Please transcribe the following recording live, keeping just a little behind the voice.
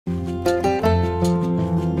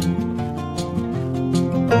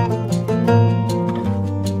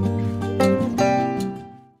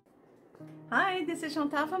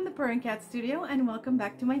Chantal from the Purring Cat Studio, and welcome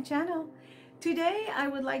back to my channel. Today I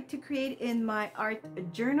would like to create in my art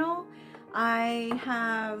journal. I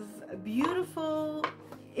have beautiful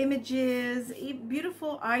images,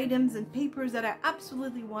 beautiful items and papers that I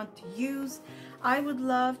absolutely want to use. I would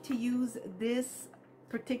love to use this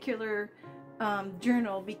particular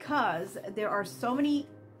journal because there are so many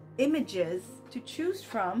images to choose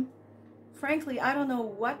from. Frankly, I don't know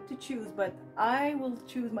what to choose, but I will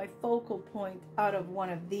choose my focal point out of one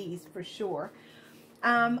of these for sure.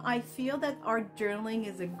 I feel that art journaling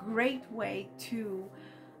is a great way to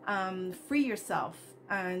free yourself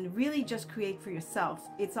and really just create for yourself.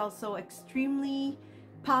 It's also extremely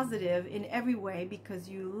positive in every way because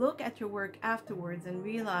you look at your work afterwards and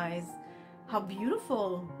realize how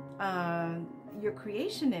beautiful your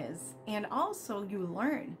creation is, and also you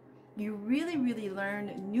learn. You really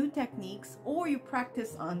learn new techniques, or you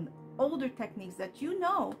practice on older techniques that you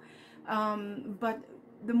know, but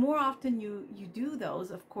the more often you do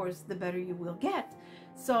those, of course, the better you will get.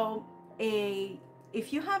 So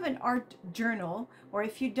if you have an art journal, or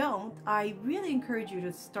if you don't, I really encourage you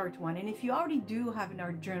to start one. And if you already do have an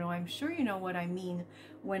art journal, I'm sure you know what I mean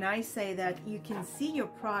when I say that you can see your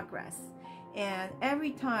progress. And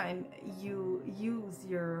every time you use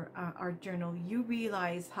your art journal, you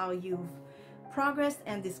realize how you've progressed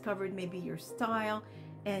and discovered maybe your style,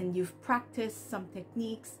 and you've practiced some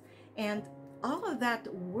techniques, and all of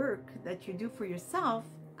that work that you do for yourself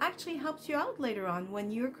actually helps you out later on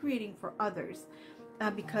when you're creating for others,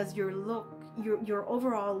 because your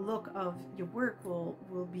overall look of your work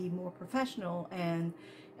will be more professional, and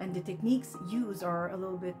the techniques used are a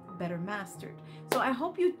little bit better mastered. So I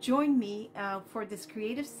hope you join me for this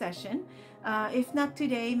creative session. If not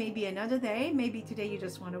today, maybe another day. Maybe today you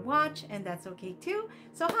just want to watch, and that's okay too.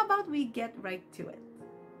 So how about we get right to it?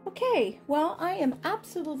 Okay, well, I am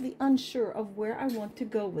absolutely unsure of where I want to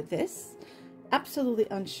go with this. Absolutely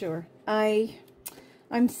unsure.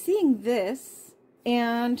 I'm seeing this,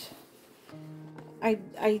 and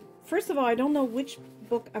I first of all, I don't know which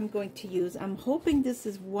book I'm going to use. I'm hoping this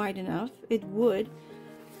is wide enough. It would.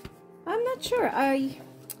 I'm not sure.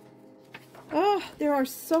 There are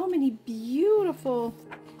so many beautiful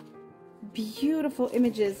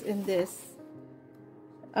images in this.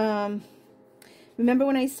 Remember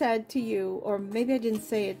when I said to you, or maybe I didn't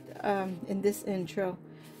say it in this intro,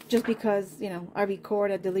 just because, you know, I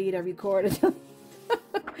record, I delete, I record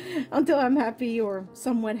until I'm happy or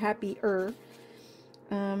somewhat happier.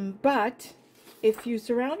 But if you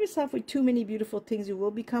surround yourself with too many beautiful things, you will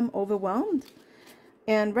become overwhelmed.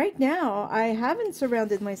 And right now, I haven't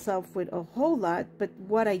surrounded myself with a whole lot, but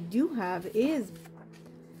what I do have is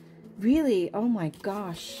really, oh my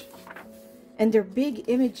gosh. And they're big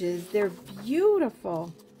images. They're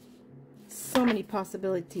beautiful. So many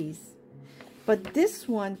possibilities. But this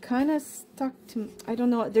one kind of stuck to, I don't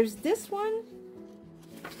know. There's this one.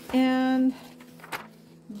 And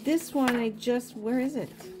this one, where is it?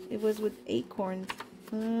 It was with acorns.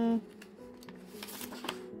 Nope.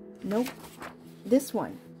 This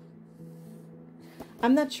one.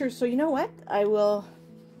 I'm not sure. So you know what? I will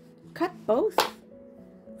cut both.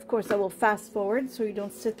 Of course, I will fast forward so you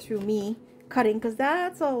don't sit through me cutting, because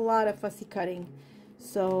that's a lot of fussy cutting.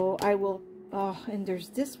 So I will, and there's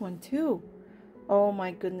this one too. Oh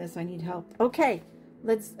my goodness, I need help. Okay,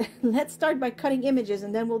 let's start by cutting images,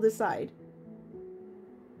 and then we'll decide.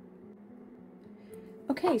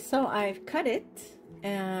 Okay, so I've cut it,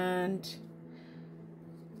 and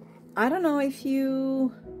I don't know if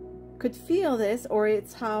you could feel this, or if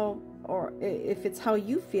it's how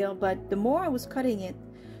you feel, but the more I was cutting it,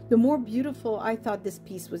 the more beautiful I thought this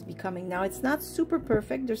piece was becoming. Now, it's not super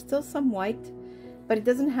perfect. There's still some white, but it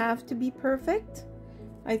doesn't have to be perfect,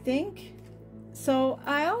 I think. So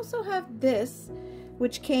I also have this,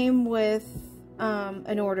 which came with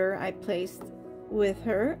an order I placed with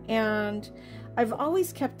her, and I've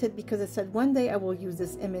always kept it because I said one day I will use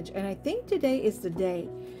this image, and I think today is the day.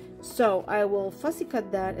 So I will fussy cut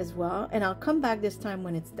that as well, and I'll come back this time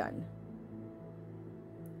when it's done.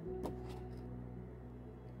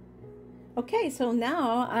 Okay, so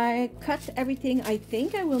now I cut everything I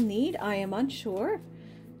think I will need. I am unsure.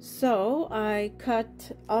 So I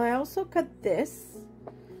also cut this,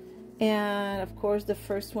 and of course the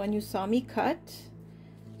first one you saw me cut,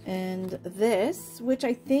 and this, which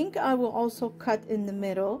I think I will also cut in the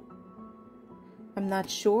middle. I'm not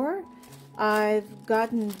sure. I've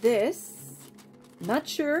gotten this, not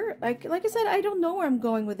sure. Like I said, I don't know where I'm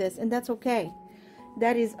going with this, and that's okay.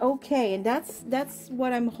 That is okay, and that's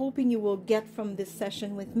what I'm hoping you will get from this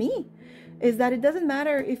session with me, is that it doesn't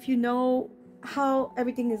matter if you know how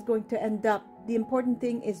everything is going to end up. The important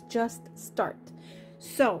thing is just start.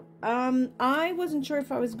 So I wasn't sure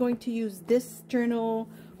if I was going to use this journal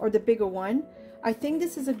or the bigger one. I think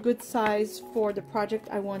this is a good size for the project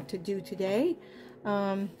I want to do today.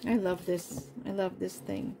 I love this. I love this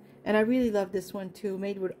thing. And I really love this one too,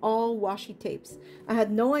 made with all washi tapes. I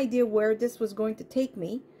had no idea where this was going to take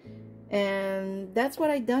me. And that's what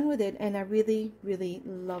I've done with it. And I really, really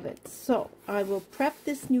love it. So I will prep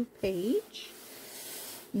this new page.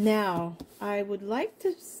 Now, I would like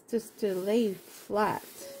to just to lay flat.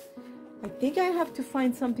 I think I have to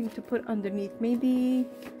find something to put underneath. Maybe,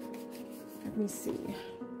 let me see.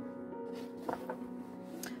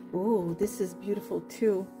 Oh, this is beautiful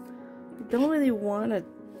too. I don't really want to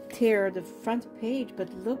tear the front page, but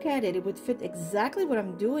look at it. It would fit exactly what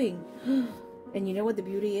I'm doing. And you know what the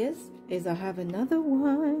beauty is I have another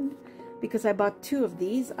one. Because I bought 2 of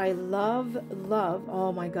these. I love,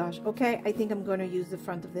 oh my gosh. Okay, I think I'm going to use the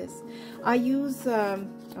front of this. I use,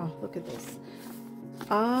 oh, look at this.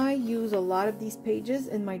 I use a lot of these pages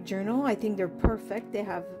in my journal. I think they're perfect. They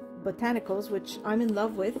have botanicals, which I'm in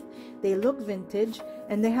love with. They look vintage,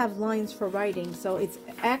 and they have lines for writing. So it's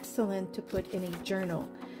excellent to put in a journal.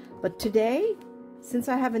 But today, since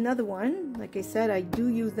I have another one, like I said, I do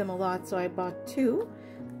use them a lot. So I bought 2.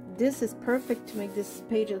 This is perfect to make this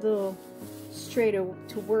page a little straighter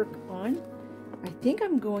to work on. I think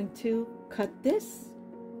I'm going to cut this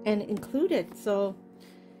and include it. So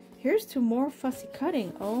here's to more fussy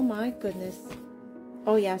cutting. Oh my goodness.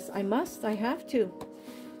 Oh yes, I must. I have to.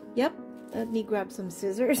 Yep. Let me grab some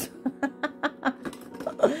scissors.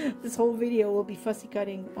 This whole video will be fussy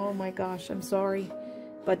cutting. Oh my gosh, I'm sorry.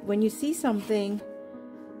 But when you see something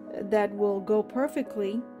that will go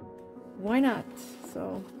perfectly, why not?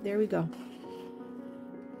 So there we go.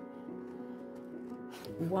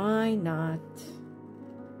 Why not?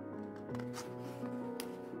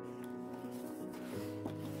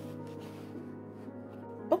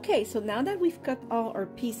 Okay, so now that we've cut all our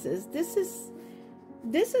pieces, this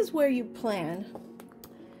is where you plan.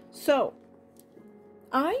 So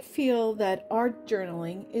I feel that art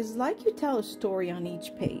journaling is like you tell a story on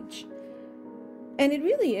each page. And it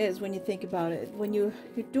really is when you think about it. When you're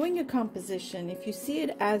doing a composition, if you see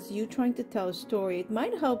it as you trying to tell a story, it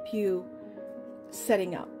might help you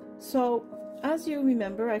setting up. So as you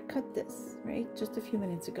remember, I cut this, right, just a few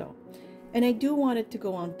minutes ago. And I do want it to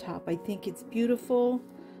go on top. I think it's beautiful.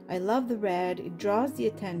 I love the red. It draws the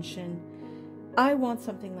attention. I want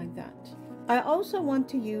something like that. I also want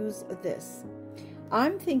to use this.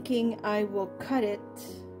 I'm thinking I will cut it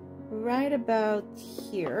right about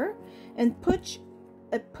here and put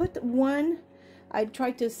one. I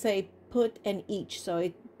tried to say put and each, so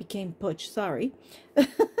it became putch. Sorry.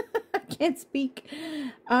 I can't speak.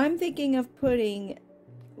 I'm thinking of putting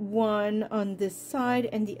one on this side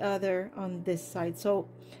and the other on this side. So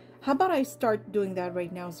how about I start doing that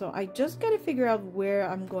right now? So I just got to figure out where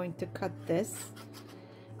I'm going to cut this.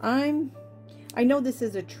 I know this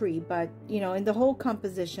is a tree, but you know, in the whole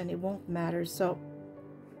composition it won't matter. So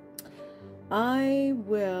I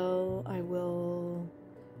will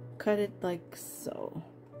cut it like so.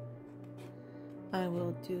 I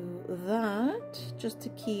will do that just to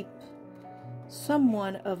keep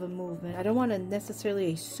somewhat of a movement. I don't want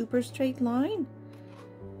necessarily a super straight line,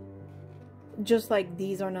 just like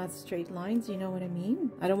these are not straight lines, you know what I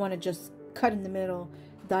mean? I don't want to just cut in the middle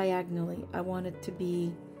diagonally. I want it to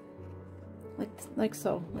be like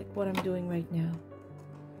so, like what I'm doing right now.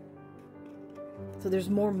 So there's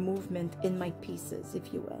more movement in my pieces,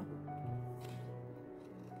 if you will.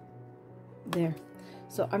 There.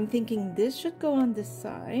 So I'm thinking this should go on this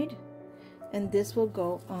side, and this will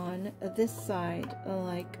go on this side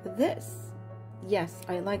like this. Yes,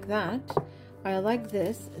 I like that. I like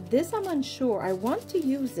this. This I'm unsure. I want to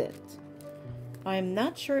use it. I'm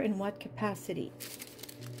not sure in what capacity,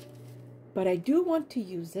 but I do want to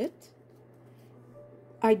use it.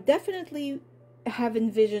 I definitely have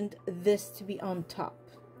envisioned this to be on top.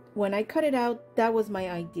 When I cut it out, that was my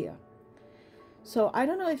idea. So I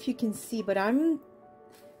don't know if you can see, but I'm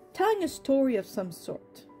telling a story of some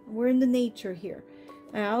sort. We're in the nature here.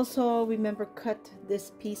 I also remember cut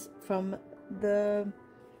this piece from the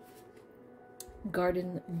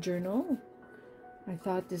garden journal. I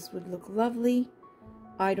thought this would look lovely.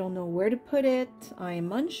 I don't know where to put it. I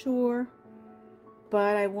am unsure,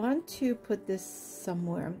 but I want to put this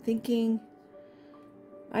somewhere. I'm thinking,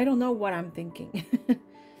 I don't know what I'm thinking.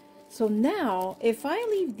 So now if I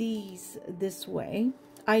leave these this way,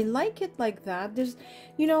 I like it like that. There's,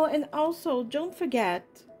 you know, and also don't forget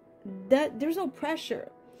that there's no pressure.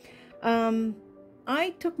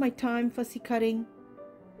 I took my time fussy cutting,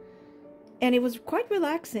 and it was quite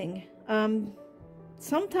relaxing.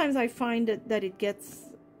 sometimes I find that it gets,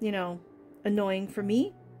 you know, annoying for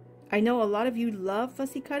me. I know a lot of you love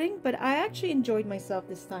fussy cutting, but I actually enjoyed myself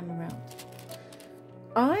this time around.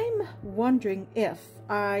 I'm wondering if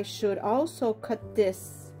I should also cut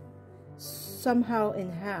this somehow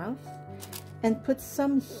in half and put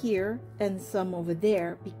some here and some over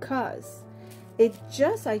there, because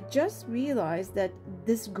I just realized that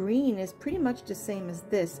this green is pretty much the same as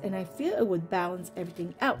this, and I feel it would balance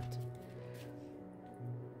everything out.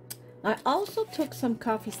 I also took some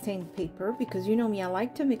coffee stained paper, because you know me, I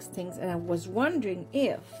like to mix things, and I was wondering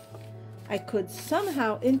if I could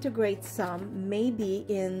somehow integrate some maybe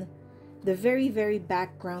in the very, very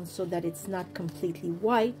background so that it's not completely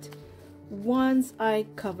white once I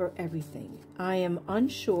cover everything. I am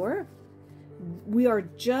unsure. We are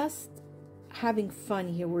just having fun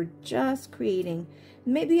here. We're just creating.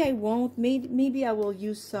 Maybe I won't. Maybe I will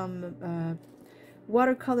use some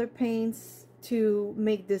watercolor paints to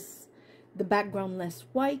make the background less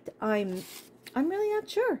white. I'm really not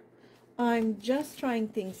sure. I'm just trying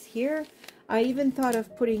things here. I even thought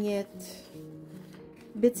of putting it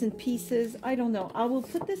bits and pieces. I don't know. I will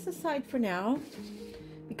put this aside for now,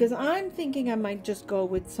 because I'm thinking I might just go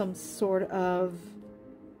with some sort of,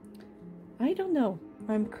 I don't know.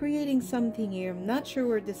 I'm creating something here. I'm not sure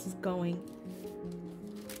where this is going,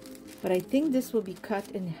 but I think this will be cut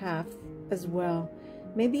in half as well.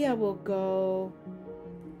 Maybe I will go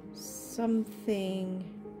something.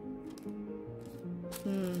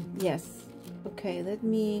 Yes. Okay, let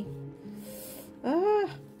me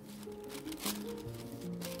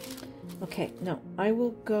okay, no, I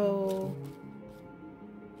will go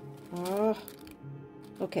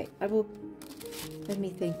okay, I will, let me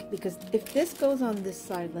think, because if this goes on this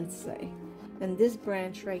side, let's say, and this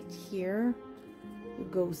branch right here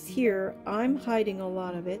goes here, I'm hiding a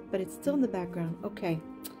lot of it, but it's still in the background. Okay,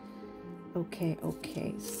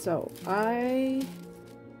 so I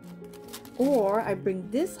bring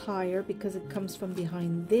this higher because it comes from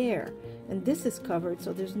behind there, and this is covered,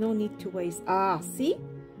 so there's no need to waste. See?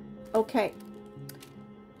 Okay.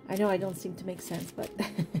 I know I don't seem to make sense, but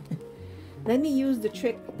let me use the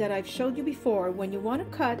trick that I've showed you before. When you want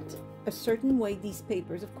to cut a certain way these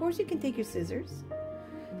papers, of course you can take your scissors,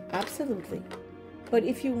 absolutely, but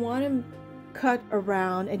if you want to cut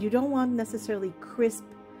around and you don't want necessarily crisp,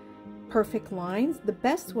 perfect lines, the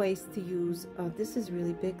best way is to use, this is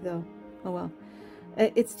really big though, oh well,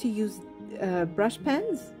 it's to use brush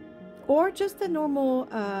pens, or just a normal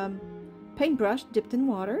paintbrush dipped in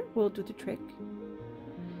water will do the trick.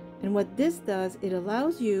 And what this does, it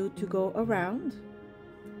allows you to go around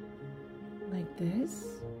like this.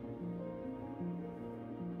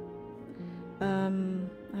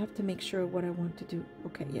 I have to make sure what I want to do.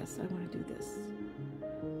 Okay, yes, I want to do this.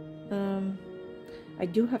 I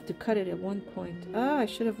do have to cut it at one point. I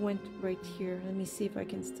should have went right here. Let me see if I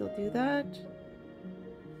can still do that.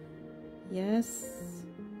 Yes.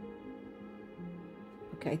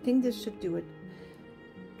 Okay, I think this should do it.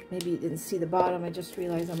 Maybe you didn't see the bottom. I just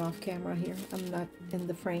realized I'm off camera here. I'm not in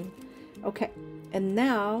the frame. Okay, and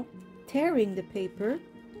now tearing the paper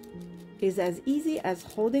is as easy as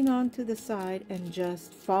holding on to the side and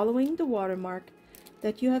just following the watermark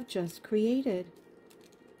that you have just created.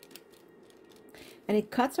 And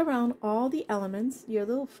it cuts around all the elements. You're a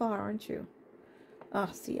little far, aren't you?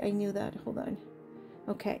 See, I knew that. Hold on.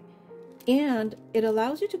 Okay. And it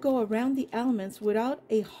allows you to go around the elements without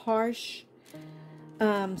a harsh,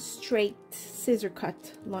 straight scissor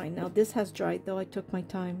cut line. Now, this has dried, though. I took my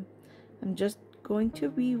time. I'm just going to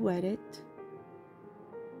re-wet it.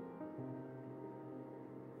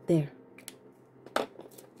 There.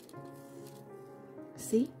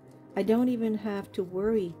 See? I don't even have to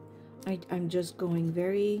worry. I'm just going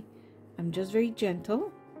very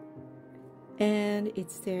gentle, and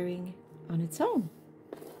it's tearing on its own.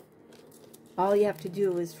 All you have to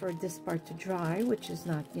do is for this part to dry, which is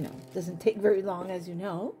not, you know, doesn't take very long, as you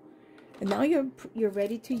know. And now you're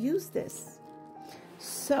ready to use this.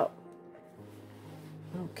 So,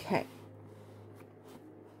 okay,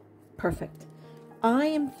 perfect. I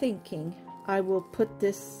am thinking I will put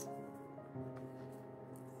this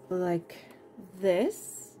like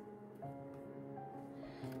this.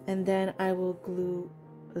 And then I will glue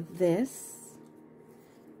this,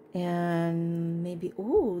 and maybe,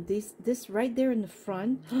 oh, this right there in the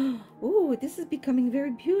front. Oh, this is becoming very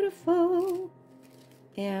beautiful.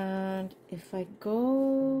 And if I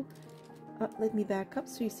go up, let me back up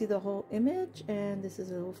so you see the whole image. And this is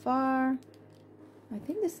a little far. I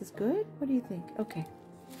think this is good. What do you think? Okay.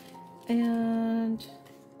 And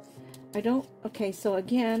I don't, okay, so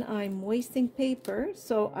again, I'm wasting paper,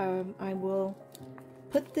 so I will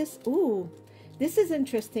put this. Ooh, This is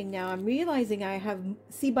interesting now. I'm realizing I have,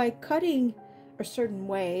 see, by cutting a certain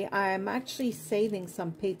way, I'm actually saving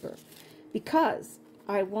some paper because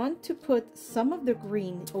I want to put some of the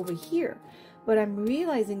green over here, but I'm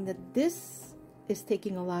realizing that this is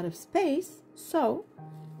taking a lot of space, so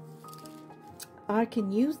I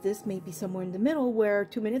can use this maybe somewhere in the middle where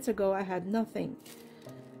 2 minutes ago I had nothing.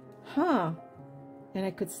 Huh. And I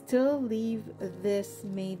could still leave this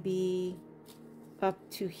maybe up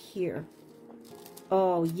to here.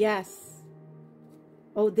 Oh, yes.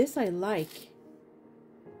 Oh, this I like.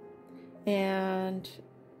 And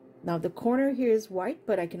now the corner here is white,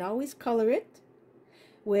 but I can always color it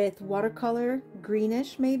with watercolor,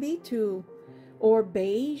 greenish maybe, or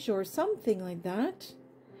beige or something like that.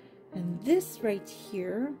 And this right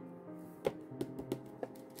here,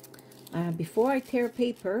 before I tear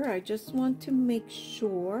paper, I just want to make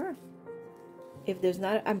sure if there's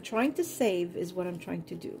not, I'm trying to save is what I'm trying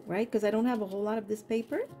to do, right? Because I don't have a whole lot of this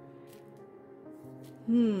paper.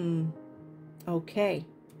 Okay.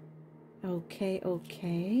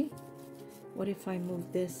 Okay. What if I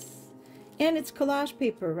move this? And it's collage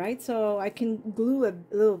paper, right? So I can glue a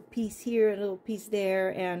little piece here, a little piece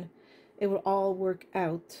there, and it will all work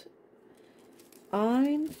out.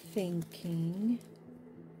 I'm thinking,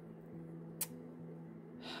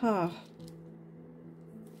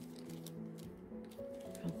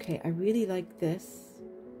 okay, I really like this.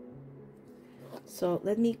 So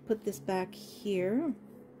let me put this back here.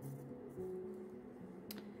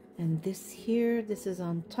 And this here, this is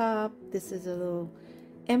on top. This is a little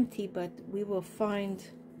empty, but we will find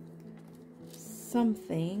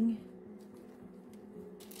something.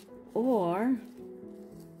 Or,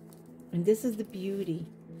 and this is the beauty,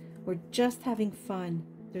 we're just having fun.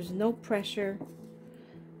 There's no pressure.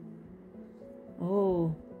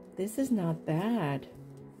 Oh, this is not bad.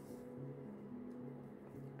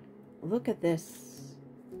 Look at this.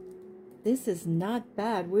 This is not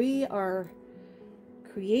bad. We are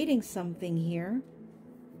creating something here.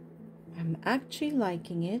 I'm actually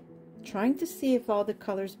liking it. Trying to see if all the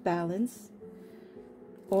colors balance,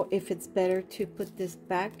 or if it's better to put this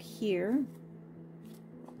back here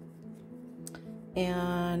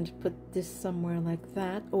and put this somewhere like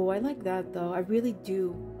that. Oh, I like that though. I really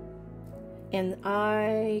do. And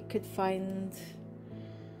I could find,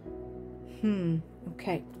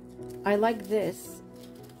 okay. I like this.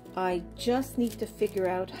 I just need to figure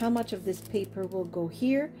out how much of this paper will go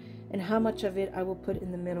here and how much of it I will put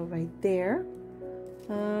in the middle right there.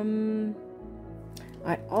 I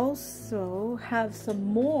also have some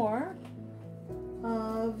more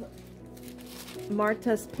of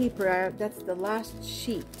Marta's paper. That's the last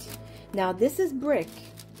sheet. Now this is brick.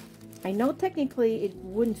 I know technically it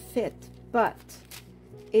wouldn't fit, but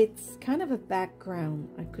it's kind of a background.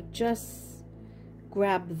 I could just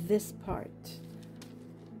grab this part.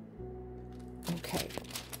 Okay.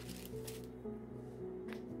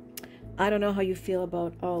 I don't know how you feel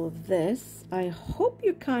about all of this. I hope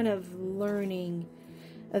you're kind of learning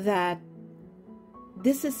that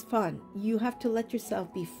this is fun. You have to let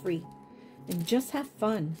yourself be free and just have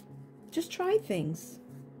fun. Just try things.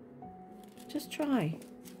 Just try.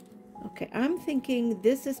 Okay, I'm thinking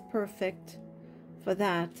this is perfect for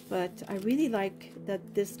that, but I really like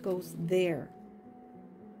that this goes there.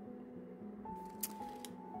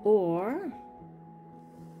 Or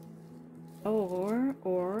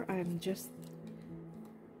I'm just,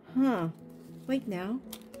 wait now.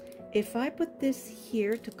 If I put this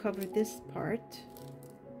here to cover this part,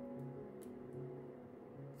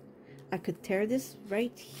 I could tear this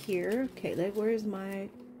right here. Okay, where's my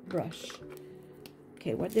brush?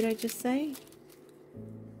 Okay, what did I just say?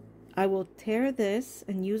 I will tear this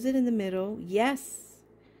and use it in the middle. Yes.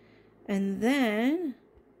 And then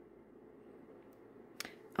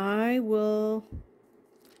I will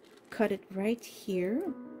cut it right here.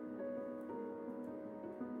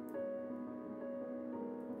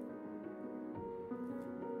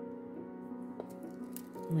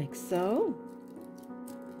 Like so.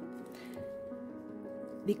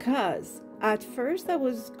 Because at first I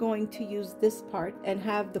was going to use this part and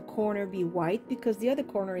have the corner be white because the other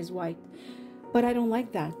corner is white. But I don't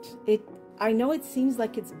like that. I know it seems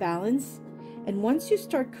like it's balanced, and once you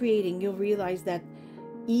start creating, you'll realize that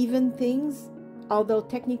even things, although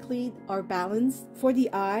technically are balanced, for the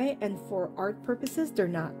eye and for art purposes, they're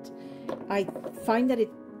not. I find that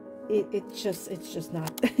it's just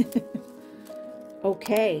not.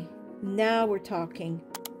 Okay, now we're talking.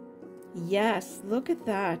 Yes, look at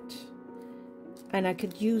that. And I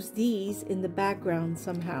could use these in the background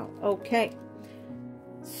somehow. Okay,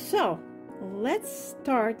 so let's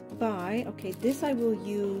start by, okay, this I will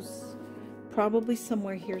use probably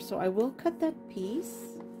somewhere here, so I will cut that piece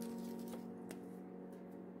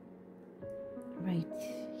right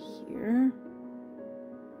here,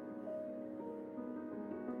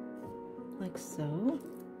 like so.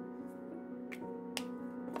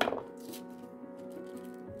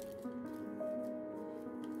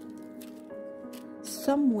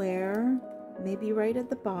 Somewhere, maybe right at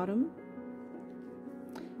the bottom.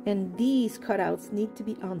 And these cutouts need to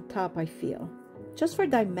be on top, I feel, just for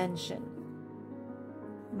dimension,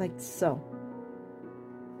 like so.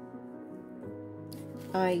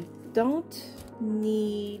 I don't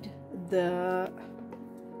need the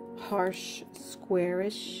harsh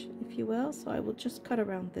squarish, if you will, so I will just cut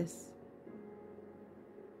around this.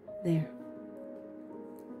 There.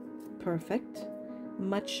 Perfect.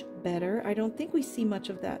 Much better. I don't think we see much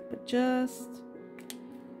of that, but just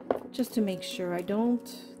to make sure. I don't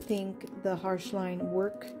think the harsh line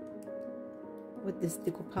work with this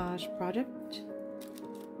decoupage project.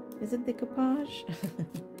 Is it decoupage?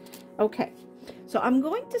 Okay, so I'm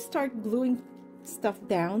going to start gluing stuff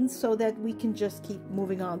down so that we can just keep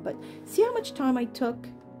moving on. But see how much time I took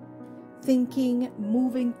thinking,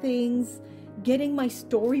 moving things, getting my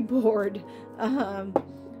storyboard,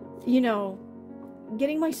 you know,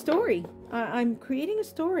 getting my story. I'm creating a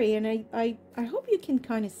story, and I hope you can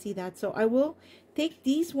kind of see that. So I will take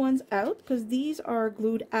these ones out because these are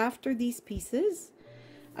glued after these pieces.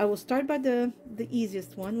 I will start by the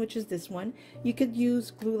easiest one, which is this one. You could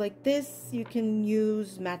use glue like this. You can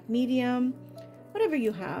use matte medium, whatever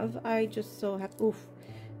you have. I just so have, oof.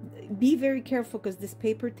 Be very careful because this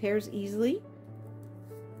paper tears easily.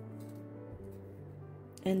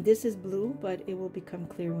 And this is blue, but it will become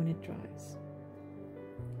clear when it dries.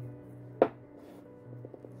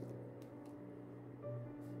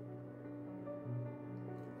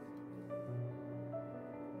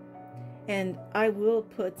 And I will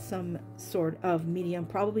put some sort of medium,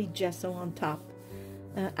 probably gesso on top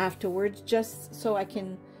afterwards, just so I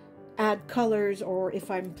can add colors, or if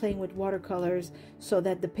I'm playing with watercolors, so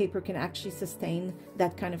that the paper can actually sustain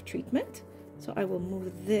that kind of treatment. So I will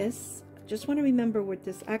move this. Just want to remember with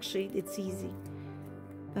this, actually it's easy.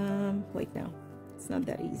 Wait, now it's not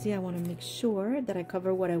that easy. I want to make sure that I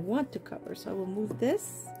cover what I want to cover. So I will move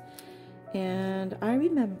this, and I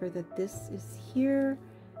remember that this is here.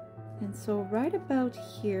 And so right about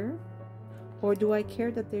here, or do I care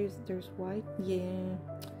that there's white? Yeah,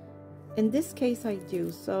 in this case I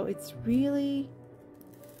do. So it's really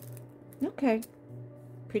okay,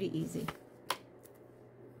 pretty easy.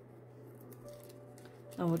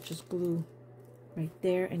 I will just glue right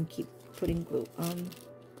there and keep putting glue on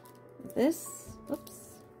this. Oops.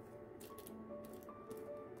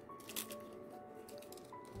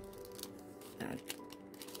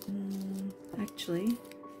 Actually,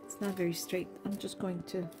 not very straight. I'm just going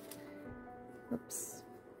to, oops,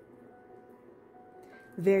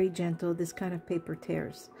 very gentle. This kind of paper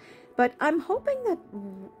tears, but I'm hoping that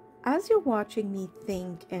as you're watching me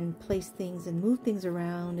think and place things and move things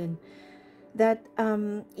around, and that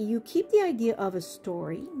you keep the idea of a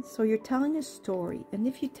story. So you're telling a story, and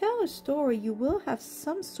if you tell a story, you will have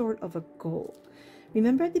some sort of a goal.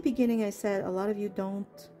 Remember at the beginning I said a lot of you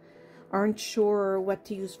aren't sure what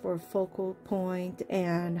to use for a focal point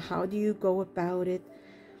and how do you go about it.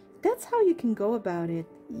 That's how you can go about it.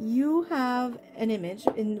 You have an image.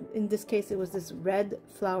 In this case, it was this red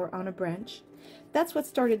flower on a branch. That's what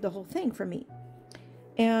started the whole thing for me.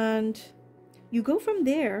 And you go from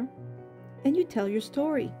there and you tell your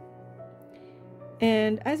story.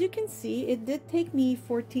 And as you can see, it did take me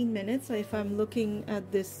 14 minutes if I'm looking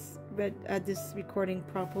at this recording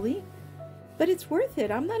properly. But it's worth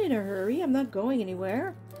it. I'm not in a hurry. I'm not going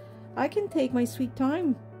anywhere. I can take my sweet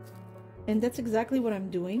time. And that's exactly what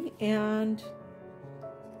I'm doing. And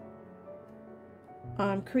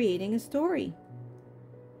I'm creating a story.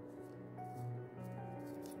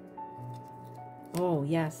 Oh,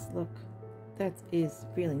 yes. Look. That is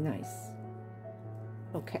really nice.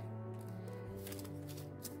 Okay.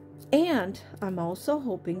 And I'm also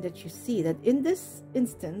hoping that you see that in this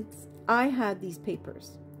instance, I had these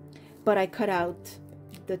papers. But I cut out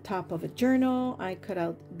the top of a journal. I cut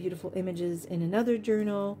out beautiful images in another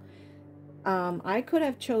journal. I could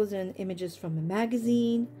have chosen images from a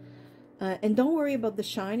magazine. And don't worry about the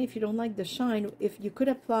shine. If you don't like the shine, if you could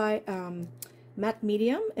apply matte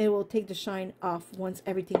medium, it will take the shine off once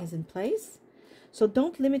everything is in place. So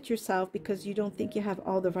don't limit yourself because you don't think you have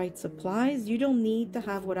all the right supplies. You don't need to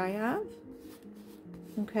have what I have.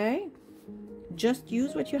 Okay? Just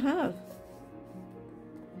use what you have.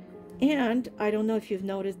 And I don't know if you've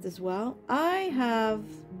noticed as well, I have,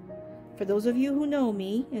 for those of you who know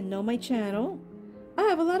me and know my channel, I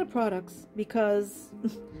have a lot of products because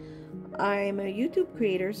I'm a YouTube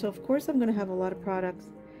creator, so of course I'm going to have a lot of products,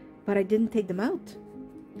 but I didn't take them out.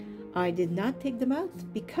 I did not take them out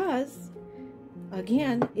because,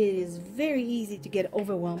 again, it is very easy to get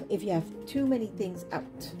overwhelmed if you have too many things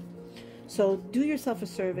out. So do yourself a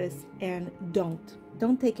service and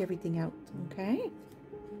don't take everything out, okay?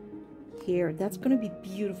 Here, that's going to be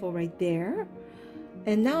beautiful right there.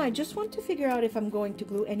 And now I just want to figure out if I'm going to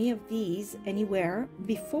glue any of these anywhere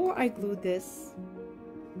before I glue this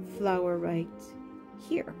flower right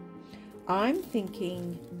here. I'm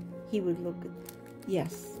thinking he would look,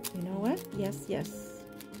 yes, you know what? Yes, yes.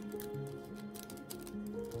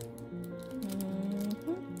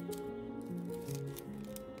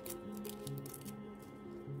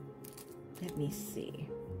 Let me see.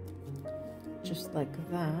 Just like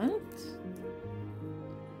that.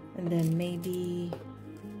 And then maybe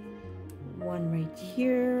one right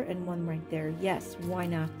here and one right there. Yes, why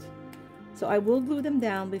not? So I will glue them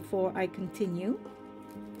down before I continue.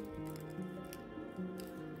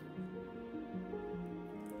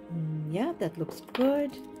 Yeah, that looks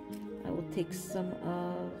good. I will take some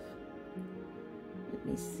of, let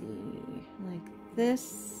me see, like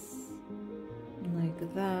this,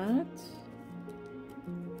 like that.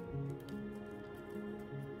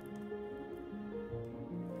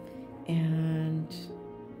 And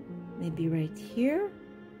maybe right here.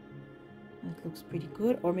 That looks pretty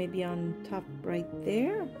good. Or maybe on top right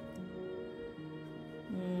there.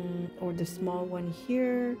 Or the small one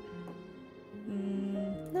here.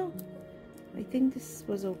 No, I think this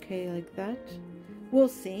was okay like that. We'll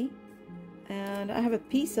see. And I have a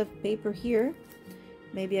piece of paper here.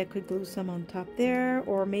 Maybe I could glue some on top there.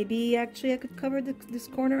 Or maybe actually I could cover this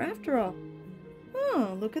corner after all.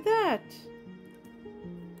 Oh, look at that.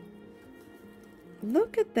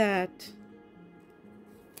 Look at that.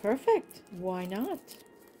 Perfect. Why not?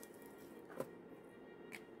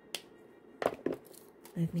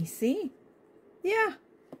 Let me see. Yeah,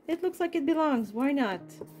 it looks like it belongs. Why not?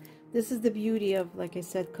 This is the beauty of, like I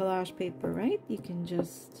said, collage paper, right? You can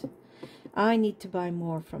just... I need to buy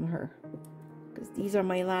more from her because these are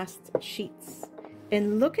my last sheets.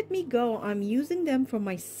 And look at me go. I'm using them for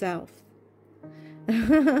myself.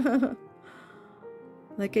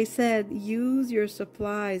 Like I said, use your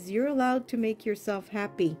supplies. You're allowed to make yourself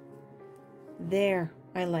happy. There,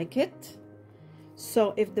 I like it.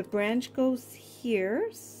 So if the branch goes here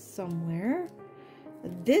somewhere,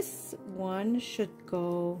 this one should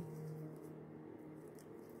go,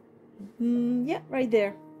 yeah, right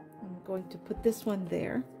there. I'm going to put this one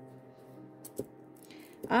there.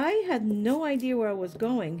 I had no idea where I was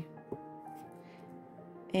going.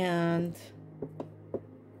 And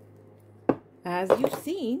as you've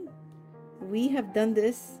seen, we have done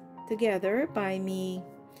this together by me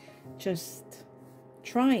just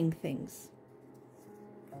trying things.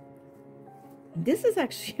 This is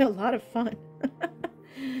actually a lot of fun.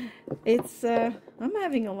 It's I'm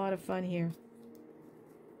having a lot of fun here.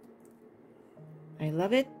 I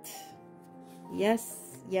love it.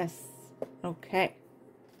 Yes, yes. Okay.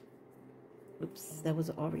 Oops, that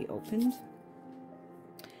was already opened.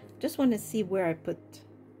 Just want to see where I put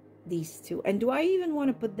these two, and do I even want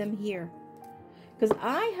to put them here? Because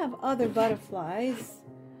I have other butterflies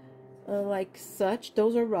like such.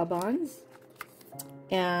 Those are rub-ons,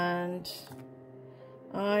 and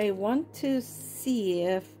I want to see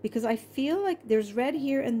if, because I feel like there's red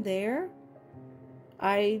here and there.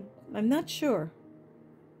 I'm not sure.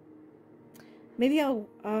 Maybe I'll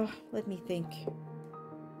let me think.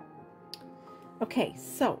 Okay,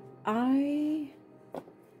 so I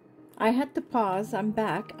had to pause. I'm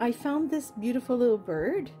back. I found this beautiful little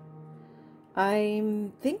bird.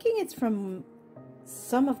 I'm thinking it's from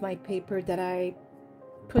some of my paper that I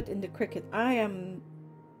put in the Cricut. I am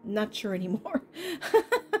not sure anymore.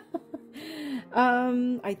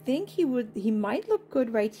 I think he might look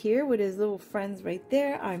good right here with his little friends right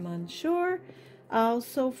there. I'm unsure. I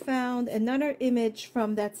also found another image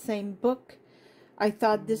from that same book. I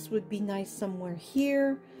thought this would be nice somewhere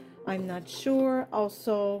here. I'm not sure.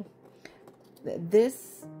 Also,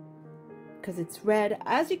 this, because it's red.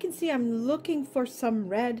 As you can see, I'm looking for some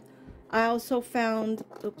red. I also found,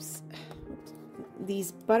 oops,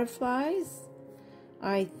 these butterflies.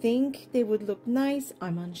 I think they would look nice.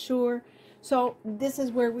 I'm unsure. So this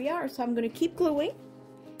is where we are. So I'm going to keep gluing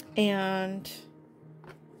and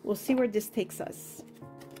we'll see where this takes us.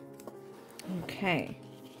 Okay.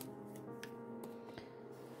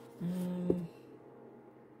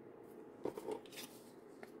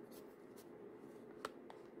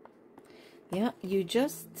 Yeah, you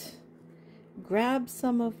just grab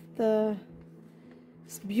some of the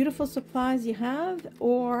beautiful supplies you have,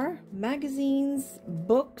 or magazines,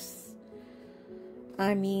 books.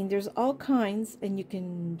 I mean, there's all kinds, and you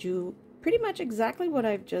can do pretty much exactly what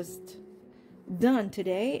I've just done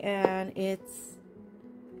today, and it's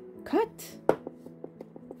cut,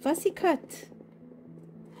 fussy cut.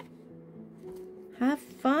 Have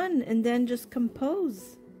fun and then just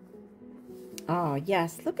compose. Oh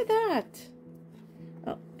yes, look at that.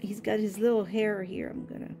 Oh, he's got his little hair here. I'm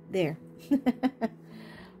gonna, there.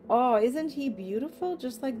 Oh, isn't he beautiful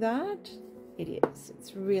just like that? It is.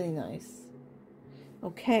 It's really nice.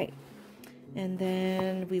 Okay, and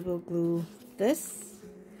then we will glue this.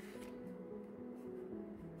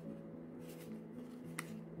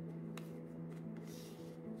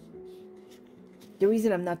 The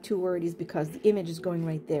reason I'm not too worried is because the image is going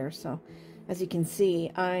right there. So as you can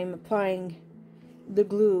see, I'm applying the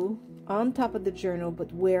glue on top of the journal,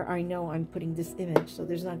 but where I know I'm putting this image, so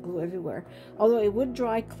there's not glue everywhere. Although it would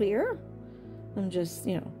dry clear, I'm just,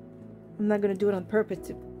 you know, I'm not going to do it on purpose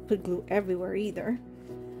to put glue everywhere either.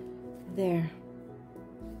 There.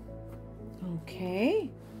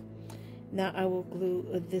 Okay. Now I will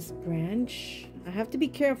glue this branch. I have to be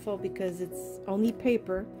careful because it's only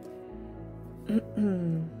paper.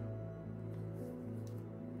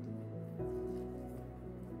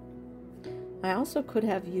 I also could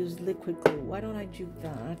have used liquid glue. Why don't I do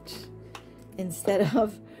that instead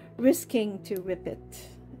of risking to rip it?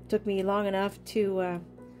 It took me long enough to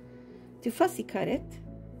fussy cut it.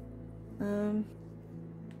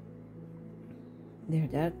 There,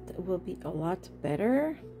 that will be a lot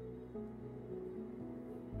better,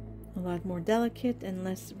 a lot more delicate, and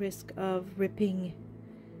less risk of ripping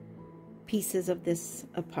pieces of this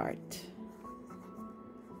apart.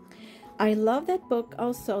 I love that book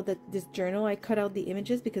also, that this journal. I cut out the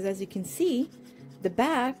images because, as you can see, the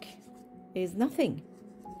back is nothing.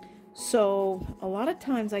 So a lot of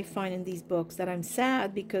times I find in these books that I'm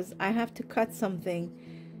sad because I have to cut something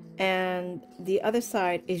and the other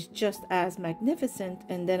side is just as magnificent,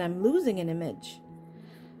 and then I'm losing an image.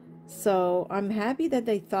 So I'm happy that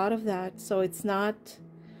they thought of that, so it's not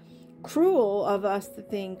cruel of us to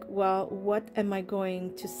think, well, what am I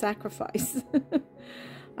going to sacrifice?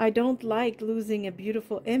 I don't like losing a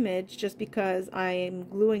beautiful image just because I am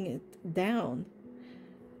gluing it down.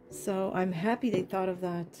 So I'm happy they thought of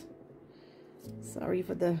that. Sorry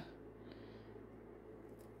for the...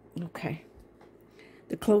 Okay.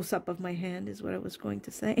 The close-up of my hand is what I was going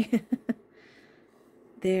to say.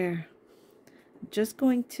 There. I'm just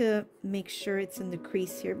going to make sure it's in the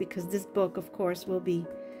crease here, because this book, of course, will be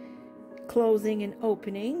closing and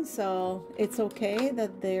opening, so it's okay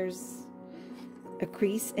that there's a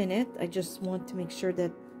crease in it. I just want to make sure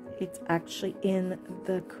that it's actually in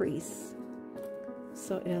the crease,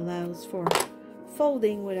 so it allows for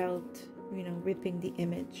folding without, you know, ripping the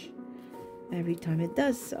image every time it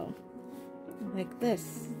does so, like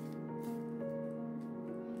this.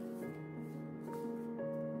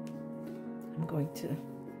 I'm going to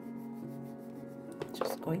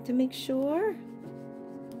just going to make sure.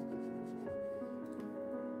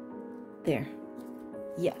 There.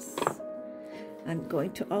 Yes. I'm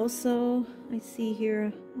going to also, I see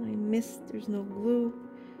here, I missed, there's no glue.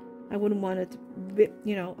 I wouldn't want it to rip,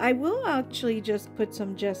 you know. I will actually just put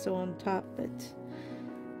some gesso on top, but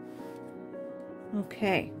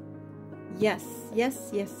okay. Yes,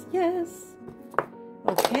 yes, yes, yes.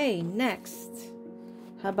 Okay, next.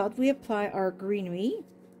 How about we apply our greeneries.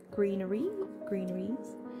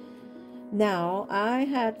 Now, I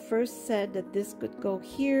had first said that this could go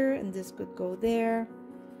here and this could go there,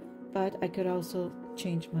 but I could also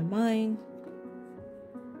change my mind,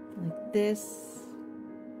 like this.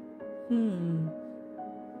 I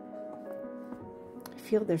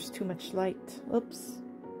feel there's too much light. Oops.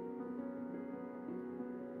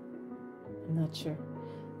 I'm not sure.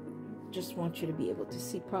 Just want you to be able to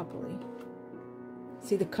see properly.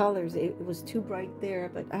 See the colors, it was too bright there,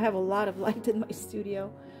 but I have a lot of light in my studio.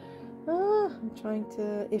 I'm trying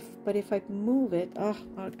to, if I move it,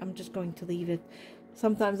 I'm just going to leave it.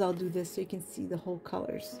 Sometimes I'll do this so you can see the whole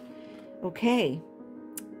colors. Okay.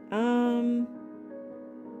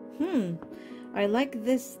 I like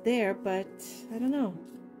this there, but I don't know.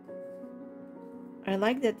 I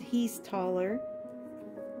like that he's taller.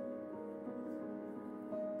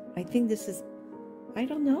 I think this is, I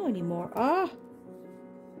don't know anymore.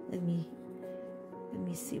 Let me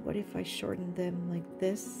see. What if I shorten them like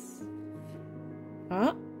this?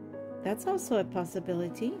 That's also a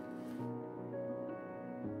possibility.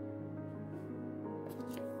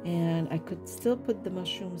 And I could still put the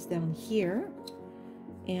mushrooms down here.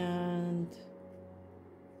 And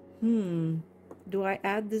do I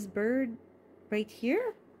add this bird? right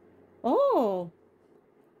here. Oh,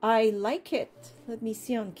 I like it. Let me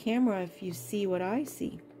see on camera if you see what I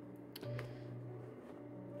see.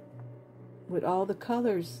 With all the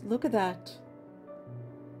colors. Look at that.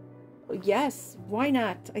 Yes, why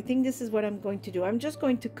not? I think this is what I'm going to do. I'm just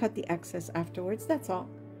going to cut the excess afterwards. That's all.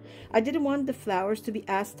 I didn't want the flowers to be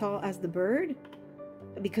as tall as the bird,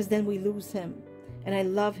 because then we lose him. And I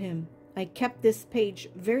love him. I kept this page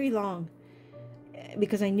very long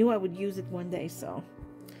because I knew I would use it one day. So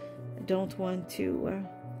I don't want to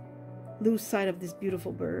lose sight of this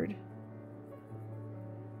beautiful bird.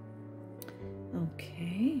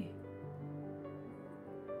 Okay.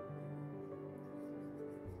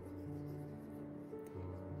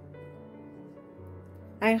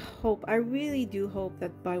 I hope, I really do hope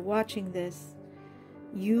that by watching this,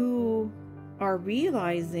 you are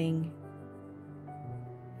realizing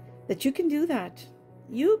that you can do that.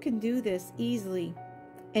 You can do this easily.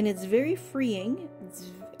 And it's very freeing.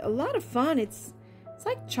 It's a lot of fun. It's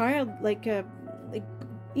like like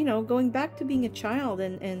you know, going back to being a child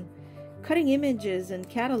and cutting images and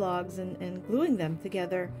catalogs and gluing them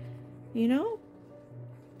together. You know?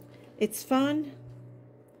 It's fun.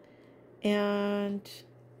 And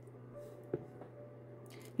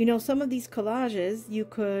you know, some of these collages you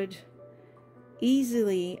could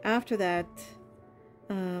easily, after that,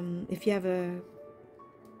 if you have a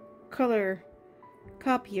color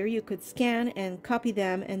copier, you could scan and copy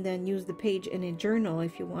them and then use the page in a journal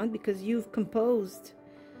if you want, because you've composed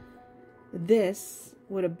this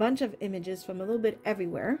with a bunch of images from a little bit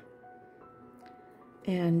everywhere,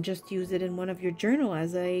 and just use it in one of your journal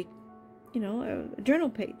as a, you know, a journal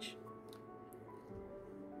page.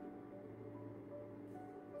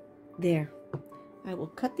 There. I will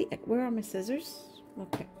cut the, where are my scissors?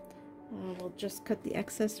 Okay. I will just cut the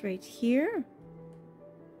excess right here.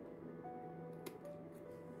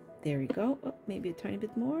 There we go. Oh, maybe a tiny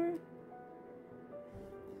bit more.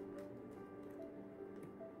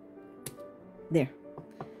 There.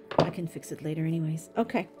 I can fix it later anyways.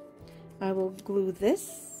 Okay. I will glue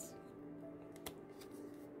this.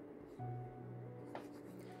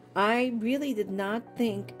 I really did not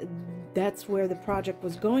think that's where the project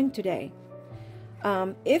was going today.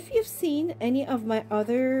 If you've seen any of my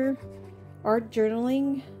other art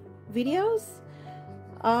journaling videos,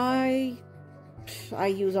 I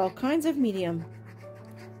use all kinds of medium.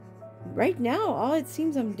 Right now, all it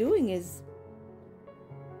seems I'm doing is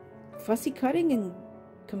fussy cutting and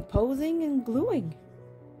composing and gluing.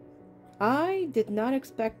 I did not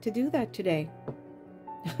expect to do that today.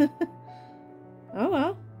 Oh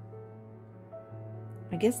well.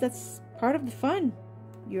 I guess that's part of the fun.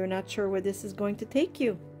 You're not sure where this is going to take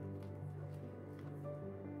you.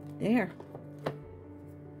 There.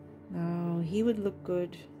 Now, he would look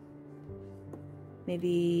good.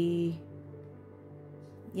 Maybe...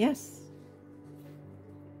 Yes.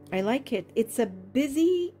 I like it. It's a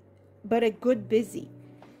busy, but a good busy.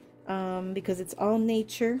 Because it's all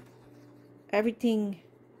nature. Everything,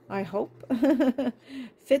 I hope,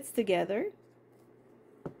 fits together.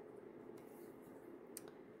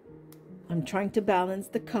 I'm trying to balance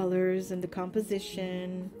the colors and the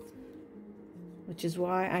composition, which is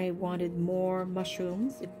why I wanted more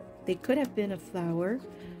mushrooms. They could have been a flower.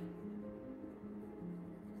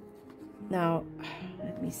 Now,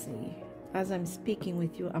 let me see. As I'm speaking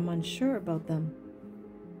with you, I'm unsure about them.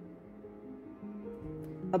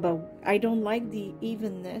 I don't like the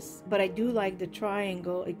evenness, but I do like the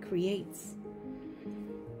triangle it creates.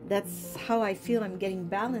 That's how I feel I'm getting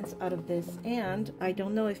balance out of this. And I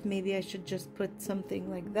don't know if maybe I should just put something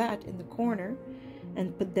like that in the corner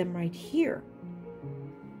and put them right here.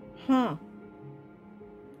 Huh.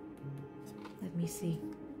 Let me see.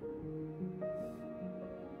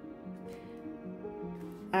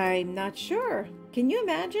 I'm not sure. Can you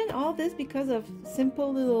imagine all this because of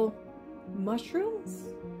simple little mushrooms?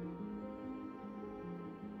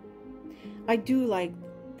 I do like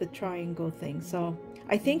the triangle thing, so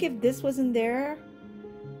I think if this wasn't there,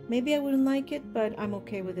 maybe I wouldn't like it, but I'm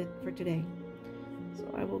okay with it for today.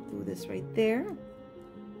 So I will glue this right there.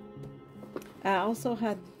 I also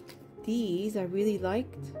had these I really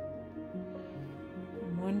liked.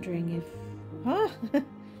 I'm wondering if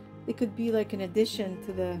it could be like an addition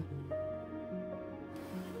to the,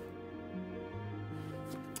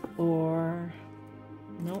 or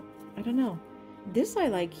no, I don't know. This I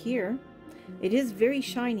like here. It is very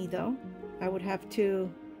shiny though. I would have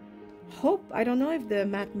to hope, I don't know if the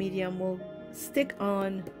matte medium will stick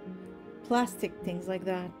on plastic things like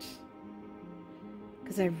that,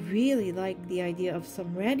 because I really like the idea of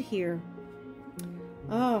some red here.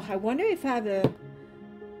 Oh, I wonder if I have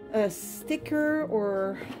a sticker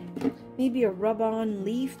or maybe a rub-on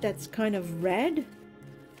leaf that's kind of red.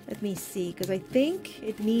 Let me see, because I think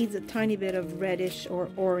it needs a tiny bit of reddish or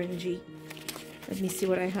orangey. Let me see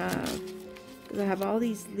what I have. Because I have all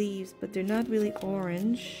these leaves, but they're not really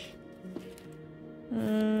orange.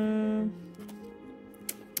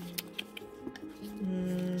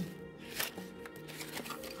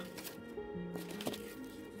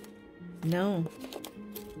 No,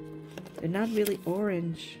 they're not really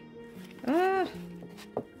orange.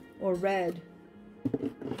 Or red.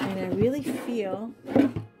 And I really feel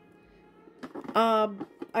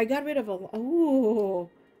I got rid of a,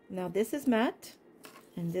 oh, now this is matte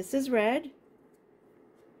and this is red.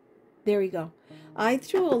 There we go. I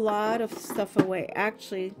threw a lot of stuff away.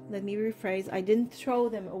 Actually, let me rephrase. I didn't throw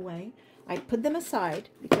them away. I put them aside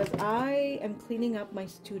because I am cleaning up my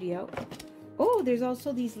studio. Oh, there's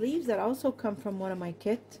also these leaves that also come from one of my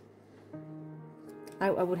kits.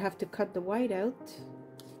 I would have to cut the white out.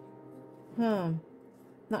 No,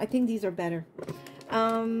 I think these are better.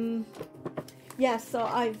 Yeah, so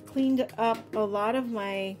I've cleaned up a lot of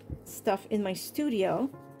my stuff in my studio.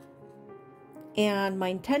 And my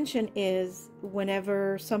intention is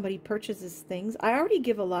whenever somebody purchases things, I already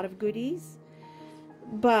give a lot of goodies,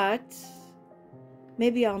 but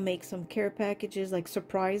maybe I'll make some care packages like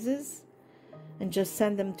surprises and just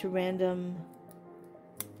send them to random,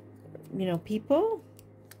 you know, people.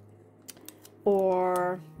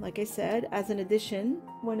 Or like I said, as an addition,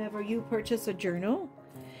 whenever you purchase a journal,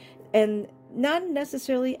 and not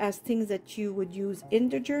necessarily as things that you would use in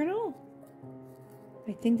the journal.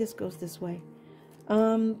 I think this goes this way.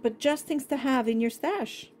 But just things to have in your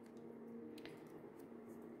stash.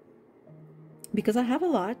 Because I have a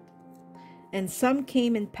lot. And some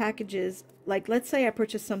came in packages. Like, let's say I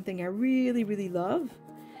purchased something I really, really love.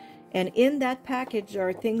 And in that package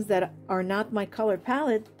are things that are not my color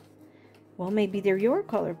palette. Well, maybe they're your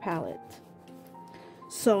color palette.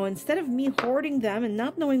 So instead of me hoarding them and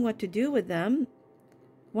not knowing what to do with them,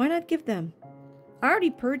 why not give them? I already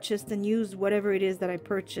purchased and used whatever it is that I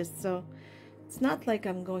purchased. So it's not like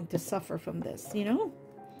I'm going to suffer from this, you know?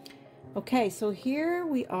 Okay, so here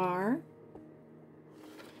we are.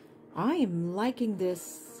 I am liking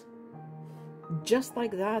this just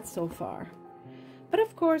like that so far. But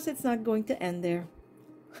of course, it's not going to end there.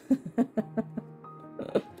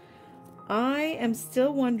 I am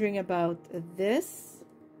still wondering about this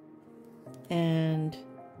and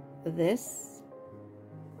this.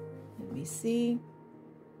 Let me see.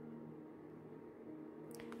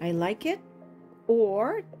 I like it.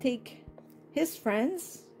 Or take his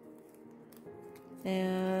friends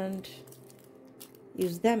and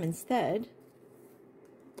use them instead.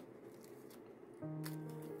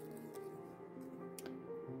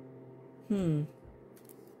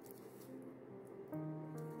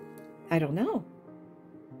 I don't know.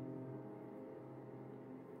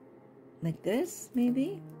 Like this,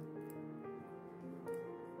 maybe?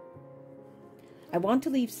 I want to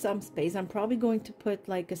leave some space. I'm probably going to put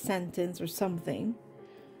like a sentence or something.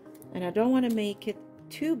 And I don't want to make it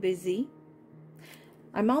too busy.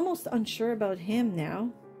 I'm almost unsure about him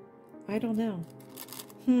now. I don't know.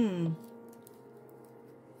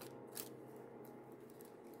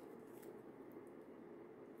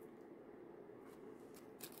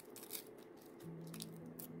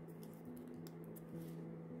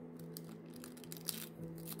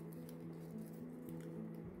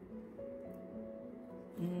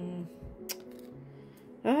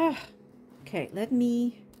 Okay, let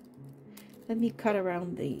me cut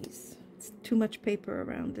around these. It's too much paper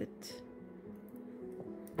around it.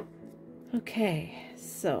 Okay,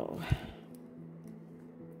 so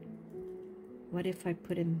what if I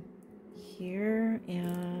put him here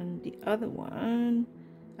and the other one?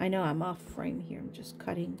 I know I'm off frame here. I'm just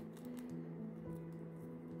cutting.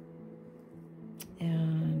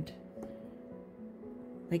 And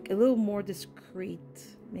like a little more discreet,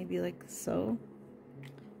 maybe like so.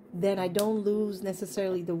 Then I don't lose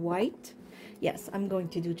necessarily the white. Yes, I'm going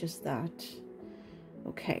to do just that.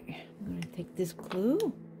 Okay, I'm going to take this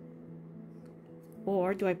glue.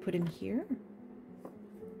 Or do I put him here?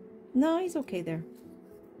 No, he's okay there.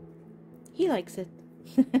 He likes it.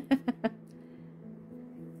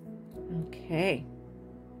 Okay.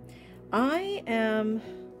 I am...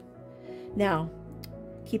 Now,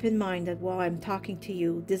 keep in mind that while I'm talking to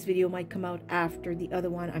you, this video might come out after the other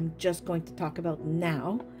one I'm just going to talk about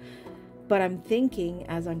now. But I'm thinking,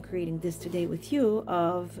 as I'm creating this today with you,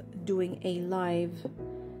 of doing a live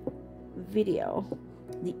video.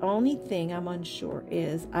 The only thing I'm unsure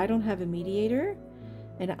is I don't have a mediator,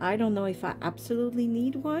 and I don't know if I absolutely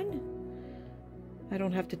need one. I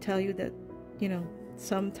don't have to tell you that, you know,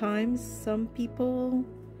 sometimes some people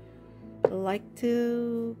like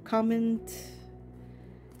to comment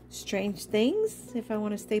strange things if I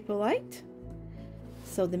want to stay polite.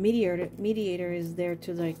 So the mediator is there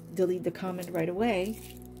to like delete the comment right away.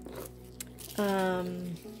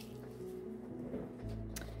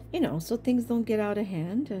 You know, so things don't get out of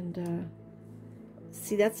hand. And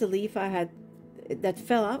see, that's a leaf I had that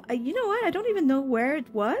fell out. You know what? I don't even know where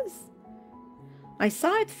it was. I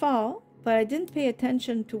saw it fall, but I didn't pay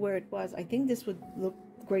attention to where it was. I think this would look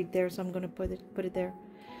great there, so I'm gonna put it there.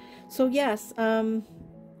 So yes, now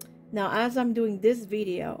as I'm doing this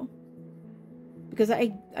video, because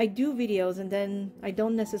I do videos and then I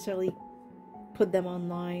don't necessarily put them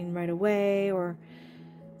online right away, or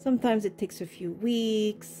sometimes it takes a few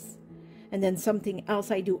weeks, and then something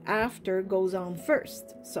else I do after goes on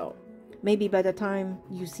first. So maybe by the time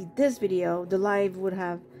you see this video, the live will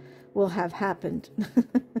have happened.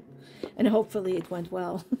 And hopefully it went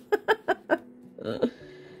well.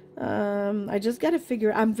 I just gotta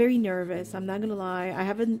figure. I'm very nervous, I'm not gonna lie.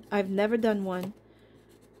 I've never done one,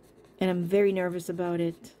 and I'm very nervous about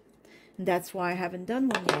it, and that's why I haven't done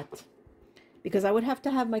one yet, because I would have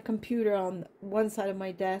to have my computer on one side of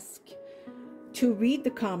my desk to read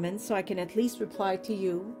the comments, so I can at least reply to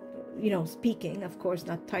you, you know, speaking, of course,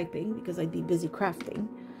 not typing, because I'd be busy crafting,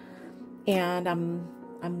 and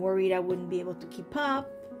I'm worried I wouldn't be able to keep up.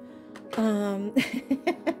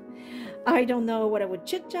 I don't know what I would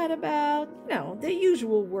chit-chat about, you know, the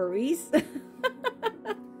usual worries.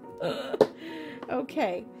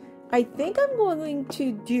 Okay, I think I'm going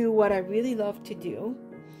to do what I really love to do,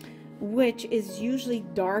 which is usually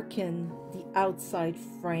darken the outside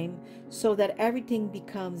frame so that everything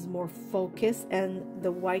becomes more focused and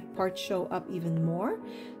the white parts show up even more.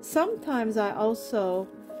 Sometimes I also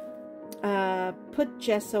put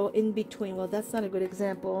gesso in between. Well, that's not a good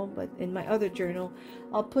example, but in my other journal,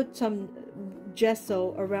 I'll put some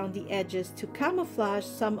gesso around the edges to camouflage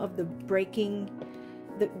some of the breaking,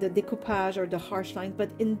 the decoupage or the harsh lines.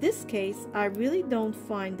 But in this case, I really don't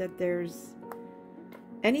find that there's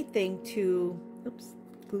anything to, oops,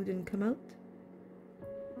 glue didn't come out,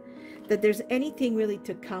 that there's anything really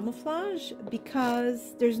to camouflage,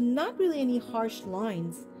 because there's not really any harsh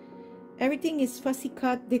lines. Everything is fussy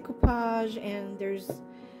cut, decoupage, and there's,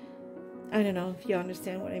 I don't know if you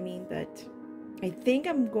understand what I mean, but I think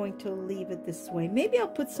I'm going to leave it this way. Maybe I'll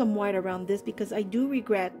put some white around this, because I do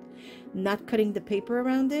regret not cutting the paper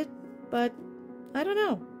around it, but I don't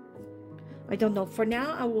know. I don't know. For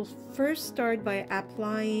now, I will first start by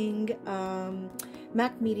applying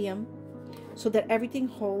matte medium so that everything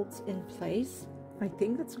holds in place. I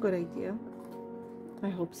think that's a good idea. I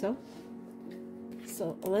hope so.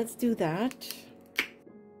 So let's do that.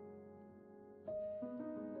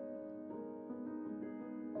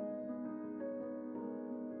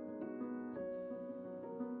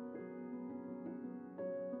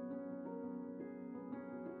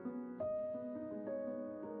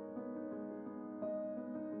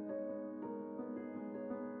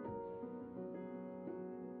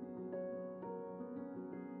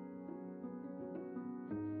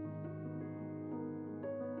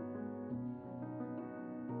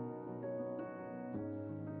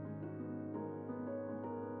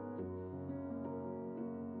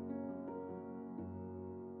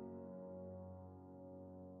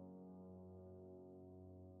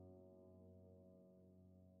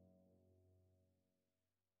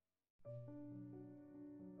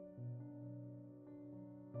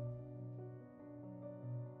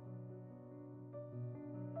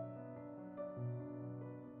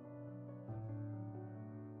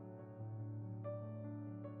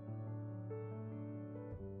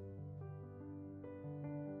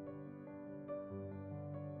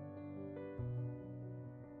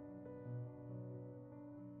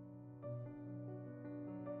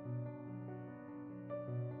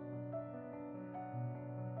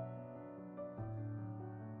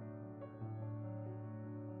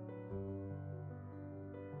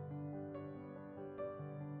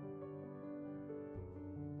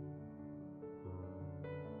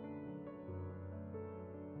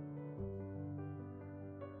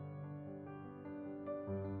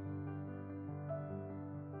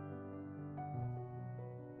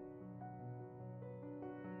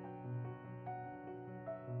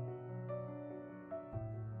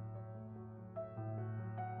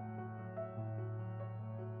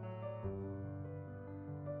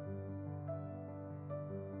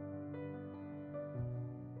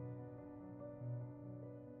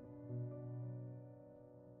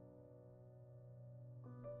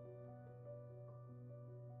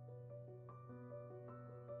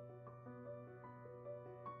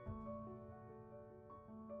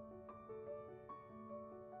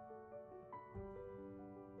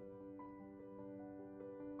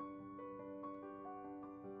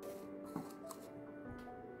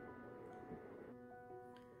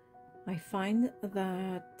 I find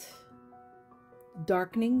that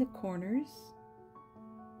darkening the corners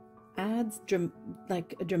adds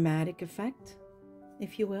like a dramatic effect,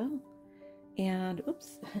 if you will. And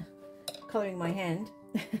oops, coloring my hand.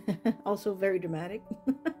 Also very dramatic.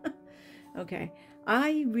 Okay,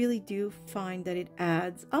 I really do find that it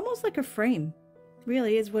adds almost like a frame.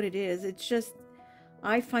 Really is what it is. It's just,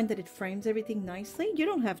 I find that it frames everything nicely. You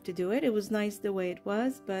don't have to do it. It was nice the way it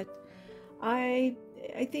was, but I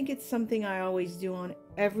think it's something I always do on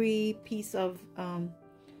every piece of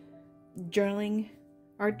journaling,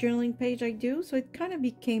 art journaling page I do. So it kind of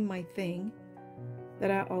became my thing that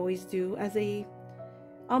I always do as a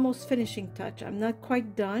almost finishing touch. I'm not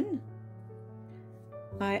quite done.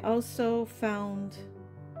 I also found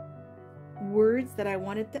words that I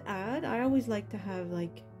wanted to add. I always like to have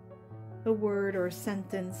like a word or a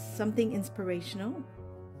sentence, something inspirational.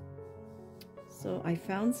 So I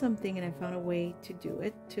found something, and I found a way to do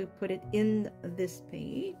it, to put it in this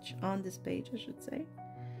page, on this page I should say.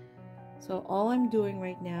 So all I'm doing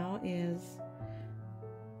right now is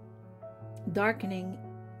darkening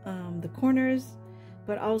the corners,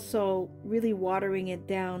 but also really watering it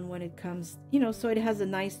down when it comes, you know, so it has a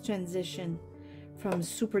nice transition from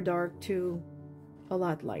super dark to a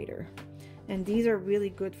lot lighter. And these are really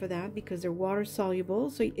good for that because they're water soluble,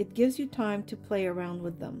 so it gives you time to play around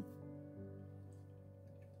with them.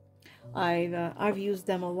 I've used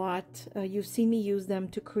them a lot. You've seen me use them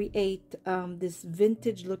to create this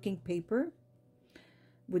vintage looking paper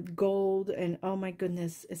with gold, and oh my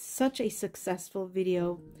goodness, it's such a successful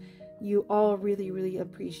video. You all really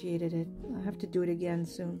appreciated it. I have to do it again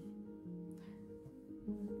soon.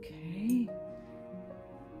 Okay.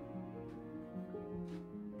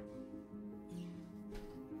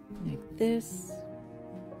 Like this.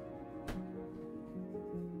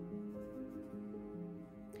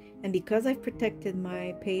 And because I've protected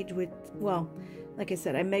my page with, well, like I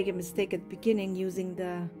said, I made a mistake at the beginning using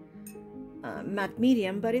the matte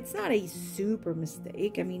medium, but it's not a super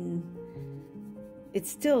mistake. I mean, it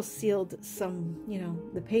still sealed some, you know,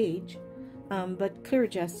 the page, but clear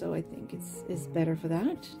gesso I think is better for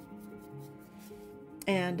that.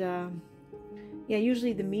 And yeah,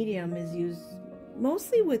 usually the medium is used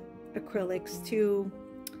mostly with acrylics to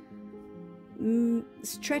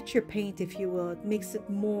stretch your paint, if you will. It makes it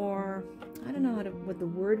more, I don't know what the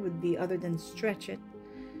word would be other than stretch it.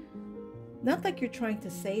 Not like you're trying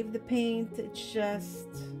to save the paint, it's just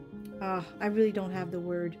I really don't have the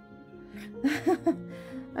word.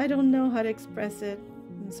 I don't know how to express it.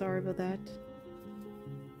 I'm sorry about that.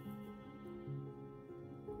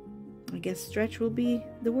 I guess stretch will be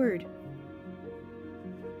the word.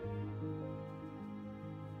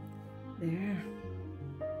 There.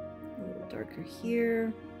 A little darker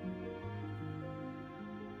here.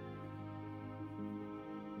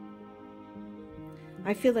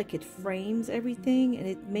 I feel like it frames everything, and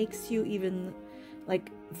it makes you even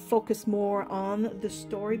like focus more on the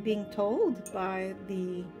story being told by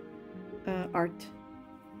the art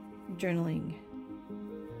journaling.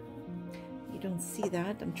 You don't see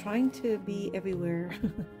that. I'm trying to be everywhere.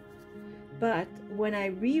 But when I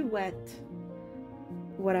re-wet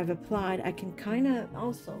what I've applied, I can kind of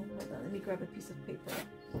also, hold on, let me grab a piece of paper.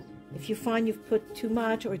 If you find you've put too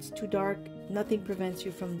much or it's too dark, nothing prevents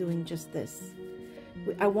you from doing just this.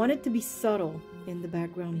 I want it to be subtle in the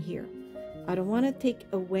background here. I don't want to take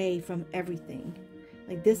away from everything.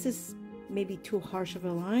 Like this is maybe too harsh of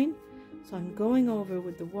a line, so I'm going over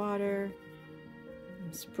with the water,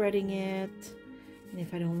 I'm spreading it, and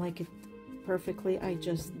if I don't like it perfectly, I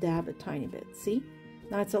just dab a tiny bit. See?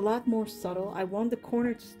 Now it's a lot more subtle. I want the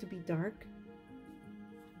corners to be dark,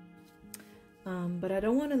 but I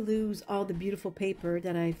don't want to lose all the beautiful paper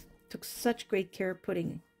that I took such great care of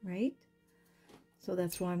putting, right? So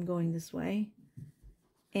that's why I'm going this way.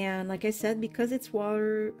 And like I said, because it's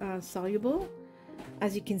water soluble,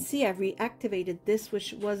 as you can see, I've reactivated this,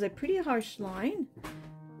 which was a pretty harsh line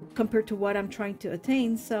compared to what I'm trying to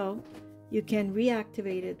attain. So you can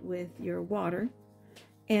reactivate it with your water.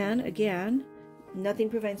 And again, nothing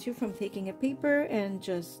prevents you from taking a paper and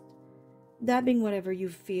just dabbing whatever you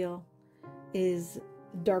feel is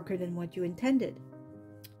darker than what you intended.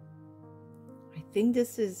 I think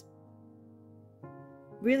this is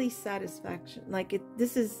really satisfaction. Like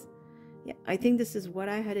this is, yeah, I think this is what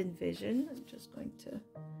I had envisioned. I'm just going to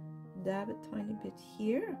dab a tiny bit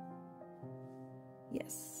here.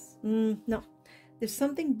 Yes. No, there's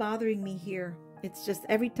something bothering me here. It's just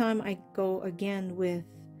every time I go again with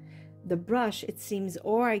the brush, it seems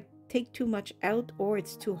or I take too much out or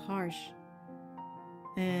it's too harsh.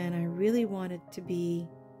 And I really want it to be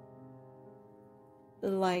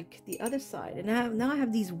like the other side. And now I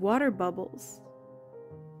have these water bubbles.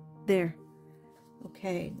 There.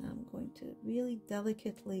 Okay, now I'm going to really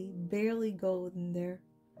delicately, barely go in there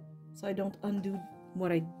so I don't undo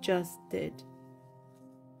what I just did.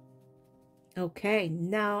 Okay,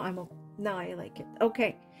 now I like it.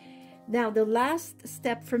 Okay, now the last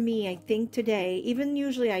step for me, I think today, even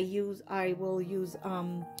usually I will use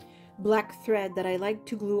black thread that I like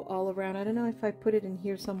to glue all around. I don't know if I put it in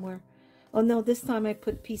here somewhere. Oh no, this time I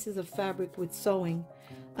put pieces of fabric with sewing.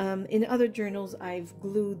 In other journals I've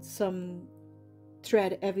glued some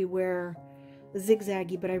thread everywhere,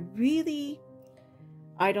 zigzaggy, but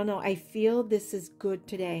I don't know, I feel this is good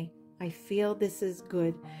today. I feel this is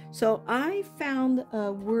good. So I found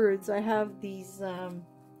words. I have these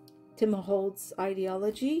Tim Holtz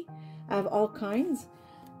ideology. I have all kinds,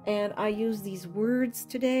 and I use these words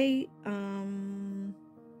today, and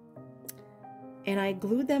I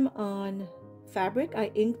glued them on fabric.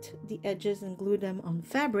 I inked the edges and glued them on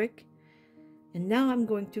fabric, and now I'm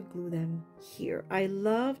going to glue them here. I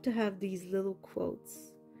love to have these little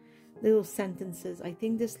quotes, little sentences. I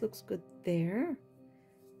think this looks good there.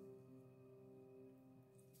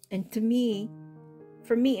 And to me,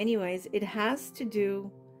 for me anyways, it has to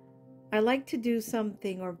do, I like to do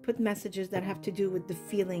something or put messages that have to do with the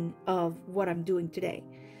feeling of what I'm doing today.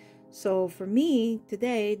 So for me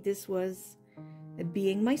today, this was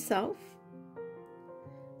being myself.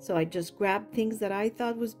 So I just grabbed things that I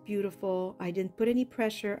thought was beautiful. I didn't put any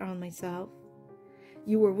pressure on myself.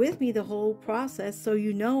 You were with me the whole process, so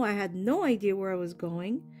you know I had no idea where I was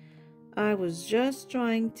going. I was just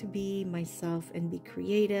trying to be myself and be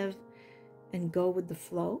creative and go with the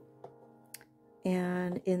flow.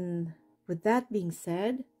 And with that being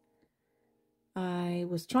said, I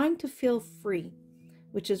was trying to feel free,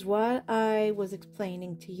 which is what I was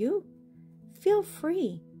explaining to you. Feel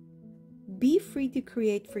free. Be free to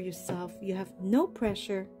create for yourself. You have no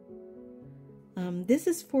pressure. This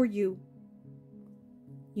is for you,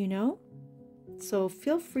 you know? So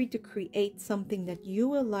feel free to create something that you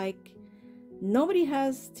will like. Nobody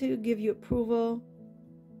has to give you approval.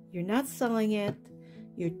 You're not selling it.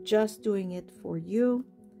 You're just doing it for you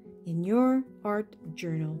in your art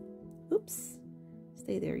journal. Oops.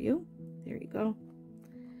 Stay there, you. There you go.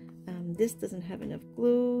 This doesn't have enough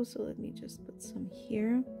glue, so let me just put some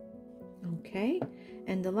here. Okay.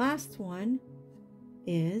 And the last one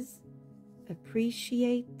is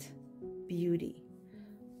appreciate beauty.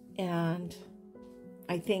 And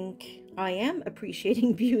I think I am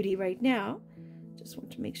appreciating beauty right now. Just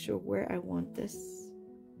want to make sure where I want this.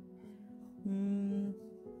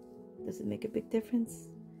 Does it make a big difference?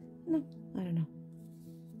 No, I don't know.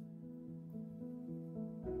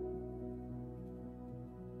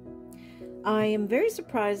 I am very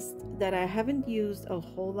surprised that I haven't used a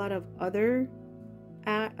whole lot of other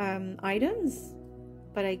items,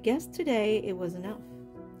 but I guess today it was enough,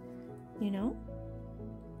 you know?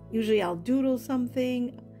 Usually I'll doodle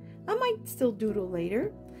something. I might still doodle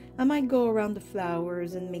later. I might go around the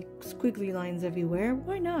flowers and make squiggly lines everywhere.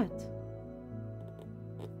 Why not?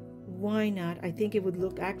 Why not? I think it would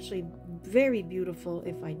look actually very beautiful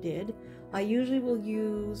if I did. I usually will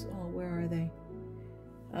use, oh, where are they?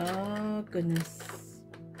 Oh, goodness.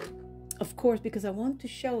 Of course, because I want to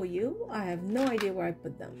show you, I have no idea where I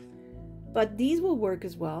put them. But these will work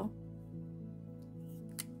as well.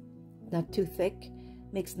 Not too thick.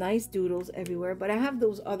 Makes nice doodles everywhere, but I have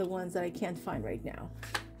those other ones that I can't find right now.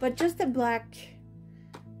 But just a black,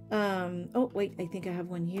 oh wait, I think I have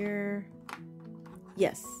one here.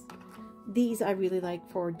 Yes, these I really like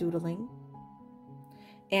for doodling.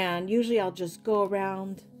 And usually I'll just go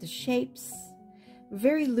around the shapes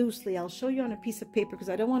very loosely. I'll show you on a piece of paper because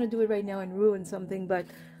I don't want to do it right now and ruin something, but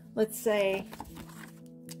let's say,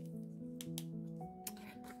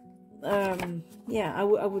 yeah, I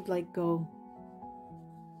would like go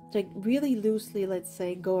like really loosely, let's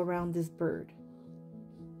say, go around this bird.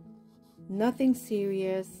 Nothing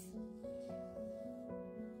serious,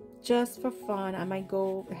 just for fun. I might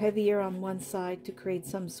go heavier on one side to create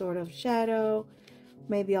some sort of shadow.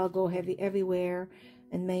 Maybe I'll go heavy everywhere,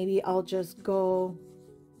 and maybe I'll just go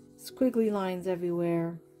squiggly lines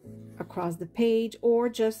everywhere across the page, or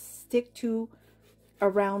just stick to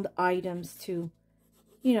around items to,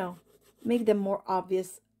 you know, make them more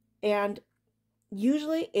obvious. And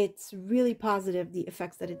usually it's really positive, the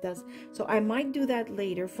effects that it does. So I might do that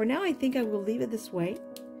later. For now, I think I will leave it this way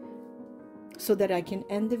so that I can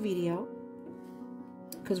end the video,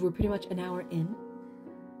 because we're pretty much an hour in.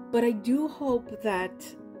 But I do hope that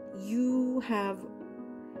you have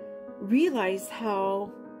realized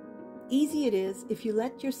how easy it is if you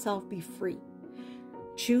let yourself be free.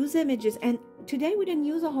 Choose images, and today we didn't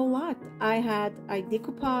use a whole lot. I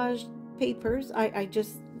decoupaged papers. I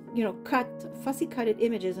just, you know, fussy cutted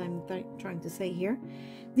images, I'm trying to say here.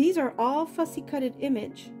 These are all fussy cutted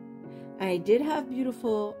image. I did have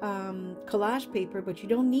beautiful collage paper, but you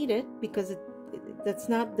don't need it because that's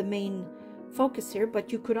not the main focus here.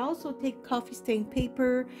 But you could also take coffee stain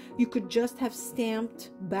paper. You could just have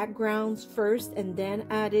stamped backgrounds first and then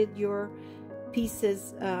added your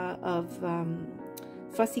pieces of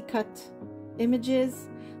fussy cut images.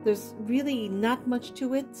 There's really not much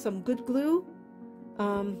to it. Some good glue.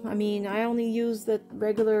 I mean, I only use the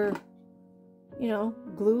regular, you know,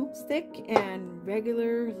 glue stick and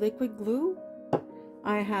regular liquid glue.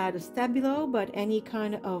 I had a Stabilo, but any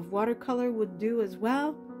kind of watercolor would do as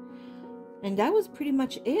well. And that was pretty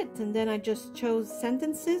much it. And then I just chose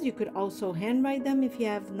sentences. You could also handwrite them if you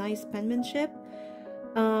have nice penmanship.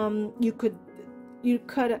 You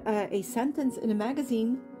cut a sentence in a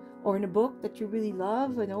magazine or in a book that you really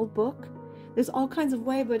love, an old book. There's all kinds of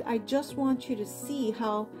ways, but I just want you to see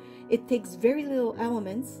how it takes very little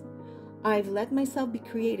elements. I've let myself be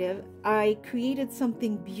creative. I created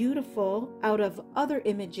something beautiful out of other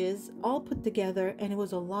images all put together, and it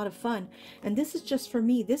was a lot of fun. And this is just for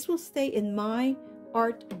me. This will stay in my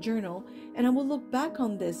art journal, and I will look back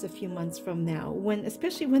on this a few months from now,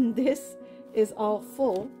 especially when this is all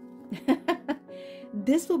full.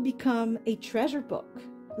 This will become a treasure book,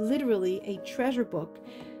 literally a treasure book.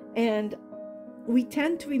 And we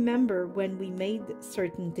tend to remember when we made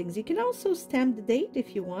certain things. You can also stamp the date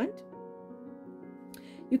if you want.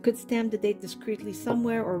 You could stamp the date discreetly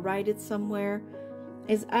somewhere or write it somewhere.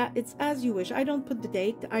 It's as you wish. I don't put the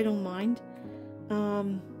date. I don't mind.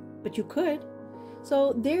 But you could.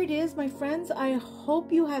 So there it is, my friends. I hope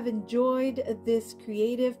you have enjoyed this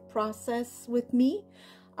creative process with me.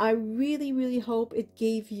 I really, really hope it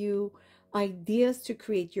gave you ideas to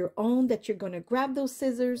create your own, that you're going to grab those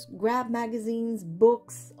scissors, grab magazines,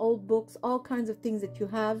 books, old books, all kinds of things that you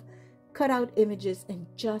have, cut out images, and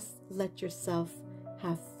just let yourself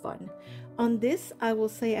have fun. On this, I will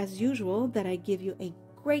say as usual that I give you a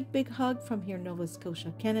great big hug from here in Nova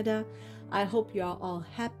Scotia, Canada. I hope you are all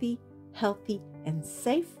happy, healthy, and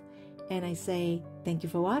safe. And I say thank you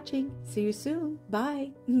for watching. See you soon.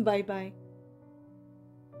 Bye. Bye-bye.